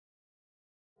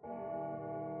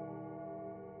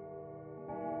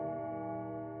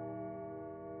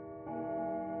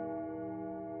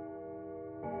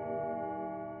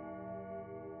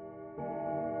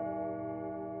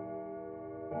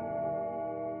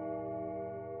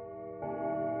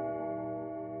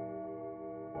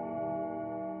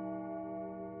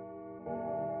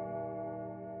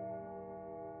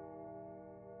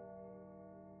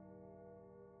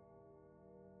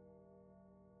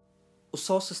O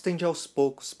sol se estende aos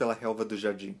poucos pela relva do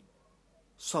jardim.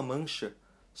 Sua mancha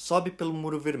sobe pelo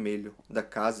muro vermelho da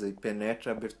casa e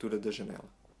penetra a abertura da janela.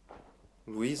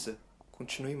 Luísa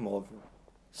continua imóvel,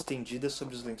 estendida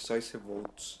sobre os lençóis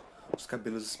revoltos, os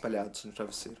cabelos espalhados no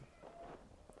travesseiro.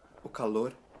 O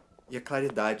calor e a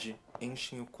claridade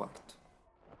enchem o quarto.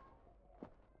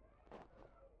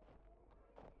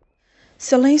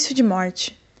 Silêncio de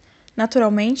morte.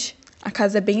 Naturalmente, a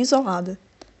casa é bem isolada,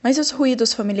 mas os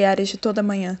ruídos familiares de toda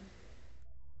manhã.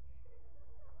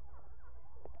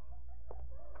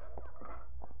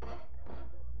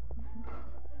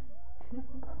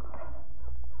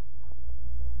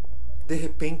 De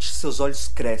repente, seus olhos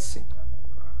crescem.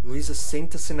 Luísa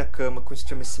senta-se na cama com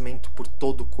estremecimento por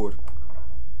todo o corpo.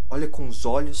 Olha com os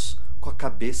olhos, com a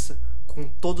cabeça, com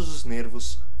todos os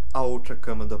nervos, a outra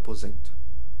cama do aposento.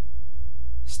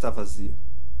 Está vazia.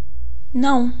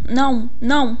 Não, não,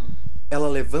 não! Ela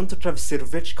levanta o travesseiro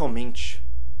verticalmente,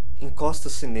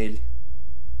 encosta-se nele,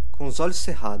 com os olhos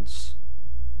cerrados,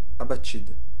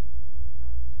 abatida.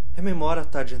 Rememora a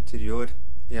tarde anterior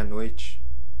e a noite,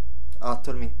 a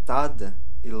atormentada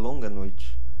e longa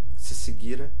noite, que se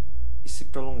seguira e se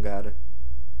prolongara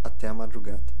até a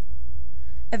madrugada.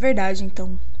 É verdade,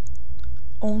 então.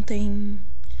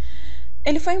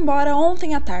 Ele foi embora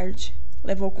ontem à tarde.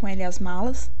 Levou com ele as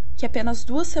malas, que apenas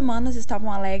 2 semanas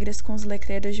estavam alegres com os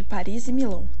letreiros de Paris e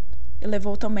Milão. E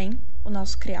levou também o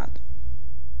nosso criado.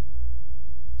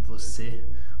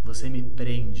 Você me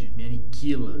prende, me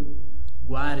aniquila.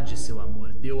 Guarde seu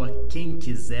amor, dê-o a quem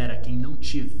quiser, a quem não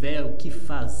tiver o que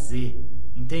fazer.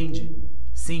 Entende?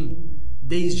 Sim,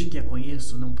 desde que a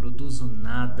conheço não produzo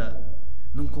nada.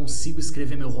 Não consigo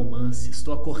escrever meu romance,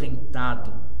 estou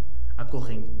acorrentado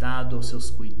aos seus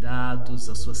cuidados,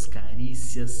 às suas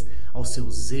carícias, ao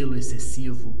seu zelo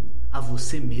excessivo, a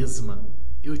você mesma.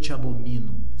 Eu te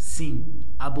abomino, sim,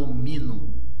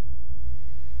 abomino.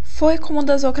 Foi como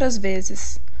das outras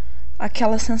vezes.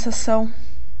 Aquela sensação.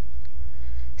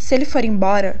 Se ele for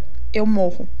embora, eu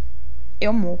morro.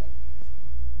 Eu morro.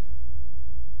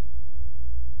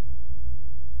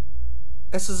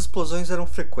 Essas explosões eram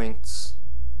frequentes.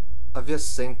 Havia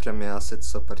sempre ameaça de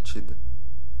sua partida.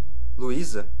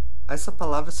 Luísa, a essa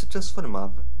palavra se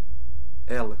transformava.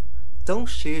 Ela, tão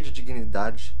cheia de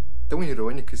dignidade, tão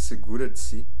irônica e segura de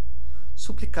si,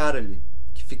 suplicara-lhe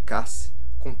que ficasse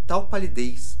com tal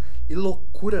palidez e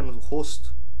loucura no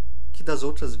rosto que das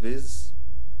outras vezes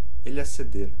ele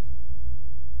acedera.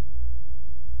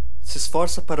 Se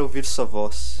esforça para ouvir sua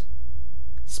voz.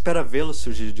 Espera vê-lo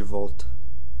surgir de volta.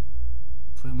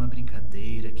 Foi uma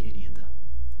brincadeira, querida.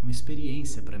 Uma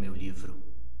experiência para meu livro.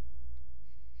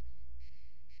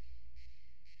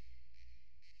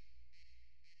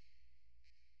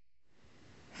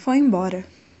 Foi embora.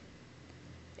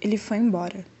 Ele foi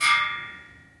embora.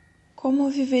 Como eu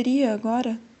viveria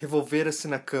agora? Revolvera-se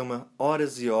na cama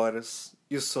horas e horas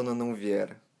e o sono não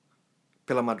viera.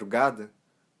 Pela madrugada,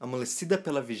 amolecida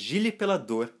pela vigília e pela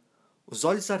dor, os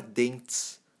olhos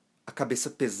ardentes, a cabeça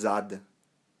pesada,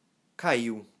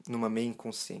 caiu numa meia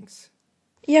inconsciência.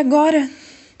 E agora?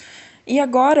 E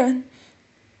agora?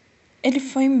 Ele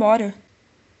foi embora.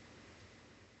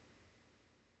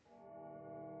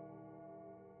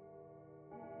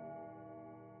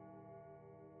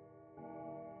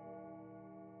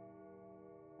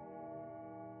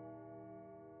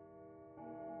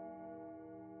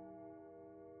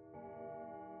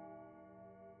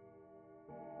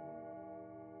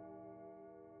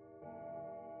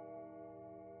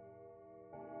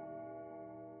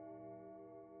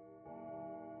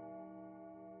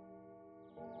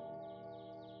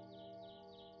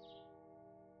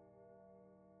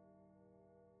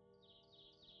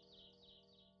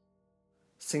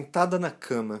 Sentada na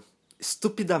cama,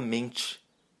 estupidamente,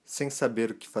 sem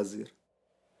saber o que fazer.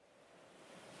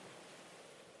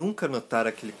 Nunca notara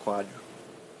aquele quadro.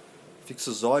 Fixa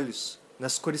os olhos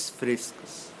nas cores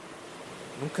frescas.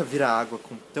 Nunca vira a água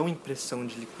com tão impressão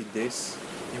de liquidez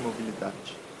e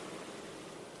imobilidade.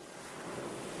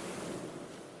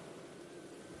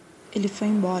 Ele foi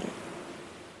embora.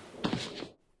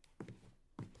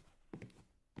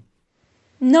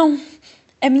 Não,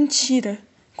 é mentira.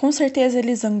 Com certeza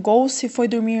ele zangou-se e foi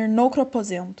dormir noutro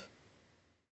aposento.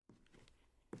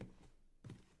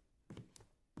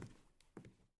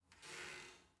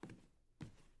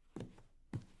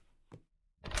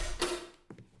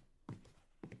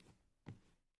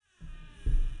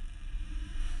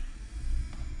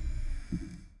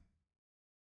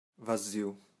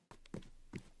 Vazio.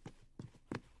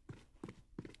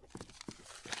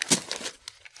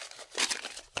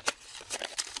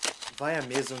 Vai à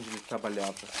mesa onde ele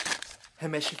trabalhava.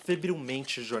 Remexe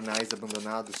febrilmente os jornais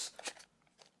abandonados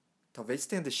Talvez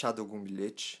tenha deixado algum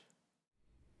bilhete.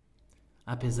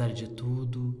 Apesar de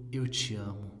tudo, eu te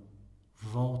amo.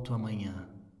 Volto amanhã.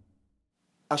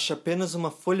 Ache apenas uma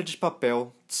folha de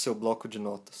papel de seu bloco de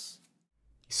notas.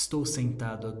 Estou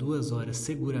sentado há 2 horas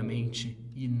seguramente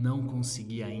e não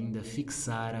consegui ainda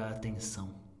fixar a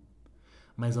atenção.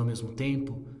 Mas ao mesmo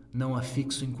tempo, não a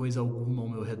fixo em coisa alguma ao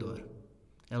meu redor.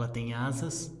 Ela tem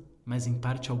asas, mas em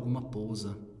parte alguma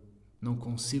pousa. Não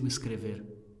consigo escrever.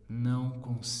 Não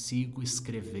consigo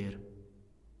escrever.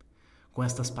 Com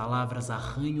estas palavras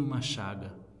arranho uma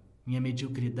chaga. Minha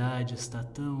mediocridade está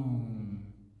tão...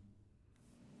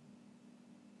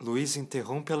 Luísa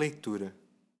interrompe a leitura.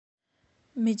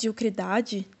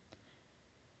 Mediocridade?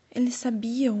 Eles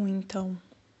sabiam, então.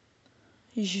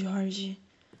 Jorge.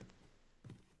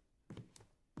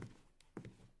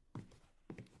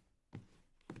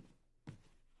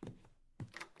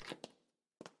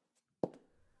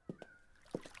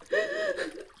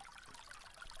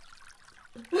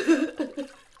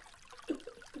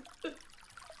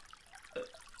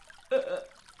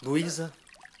 Luísa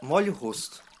molha o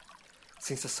rosto.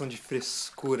 Sensação de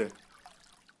frescura,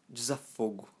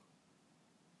 desafogo.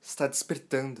 Está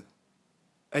despertando.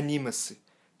 Anima-se,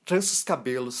 trança os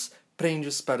cabelos,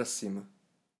 prende-os para cima.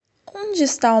 Onde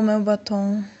está o meu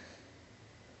batom?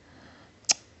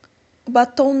 O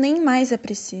batom nem mais é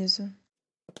preciso.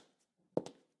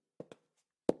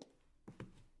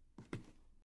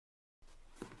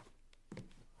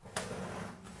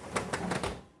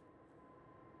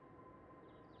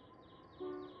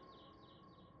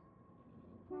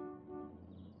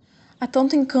 Há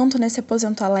tanto encanto nesse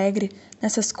aposento alegre,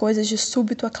 nessas coisas de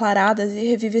súbito aclaradas e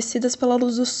revivecidas pela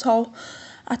luz do sol.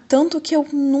 Há tanto que eu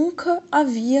nunca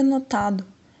havia notado.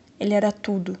 Ele era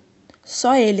tudo.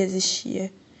 Só ele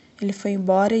existia. Ele foi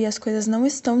embora e as coisas não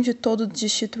estão de todo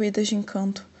destituídas de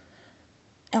encanto.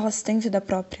 Elas têm vida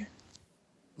própria.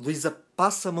 Luísa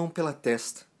passa a mão pela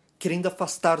testa, querendo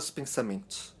afastar os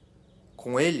pensamentos.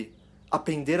 Com ele,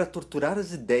 aprender a torturar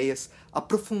as ideias,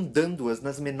 aprofundando-as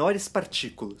nas menores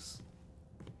partículas.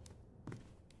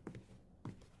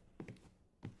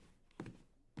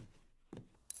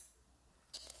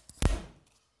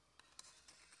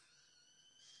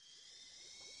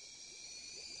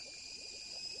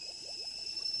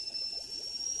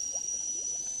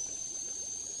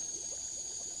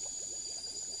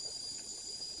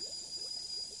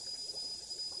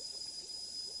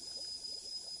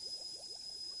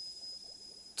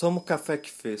 Toma o café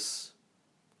que fez,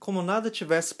 como nada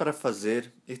tivesse para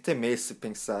fazer e temesse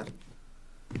pensar.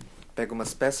 Pega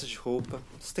umas peças de roupa,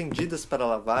 estendidas para a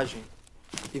lavagem,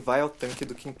 e vai ao tanque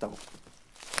do quintal.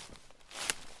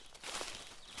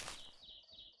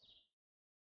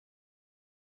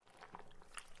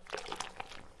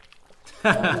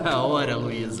 Ora,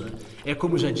 Luísa, é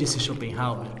como já disse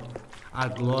Schopenhauer. A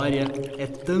glória é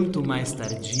tanto mais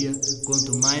tardia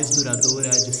quanto mais duradoura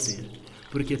há de ser.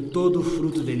 Porque todo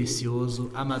fruto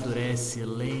delicioso amadurece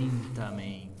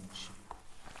lentamente.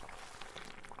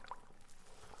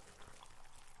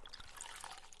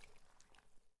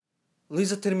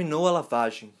 Luísa terminou a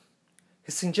lavagem.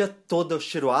 Rescindia toda o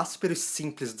cheiro áspero e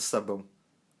simples do sabão.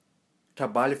 O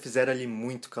trabalho fizera-lhe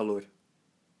muito calor.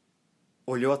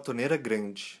 Olhou a torneira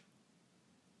grande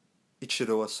e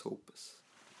tirou as roupas.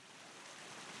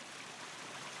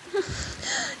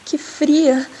 Que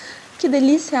fria! Que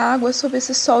delícia a água sob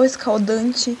esse sol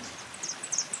escaldante.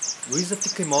 Luísa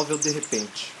fica imóvel de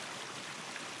repente.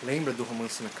 Lembra do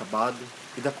romance inacabado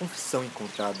e da confissão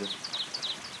encontrada.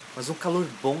 Mas um calor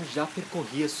bom já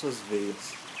percorria suas veias.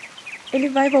 Ele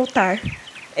vai voltar.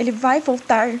 Ele vai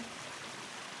voltar.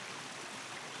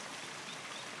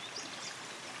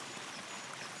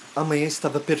 A manhã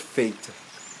estava perfeita.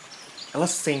 Ela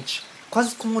sente,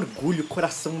 quase com orgulho, o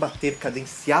coração bater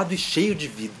cadenciado e cheio de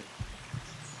vida.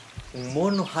 Um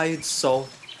morno raio de sol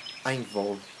a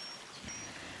envolve.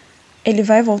 Ele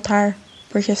vai voltar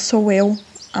porque sou eu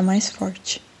a mais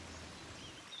forte.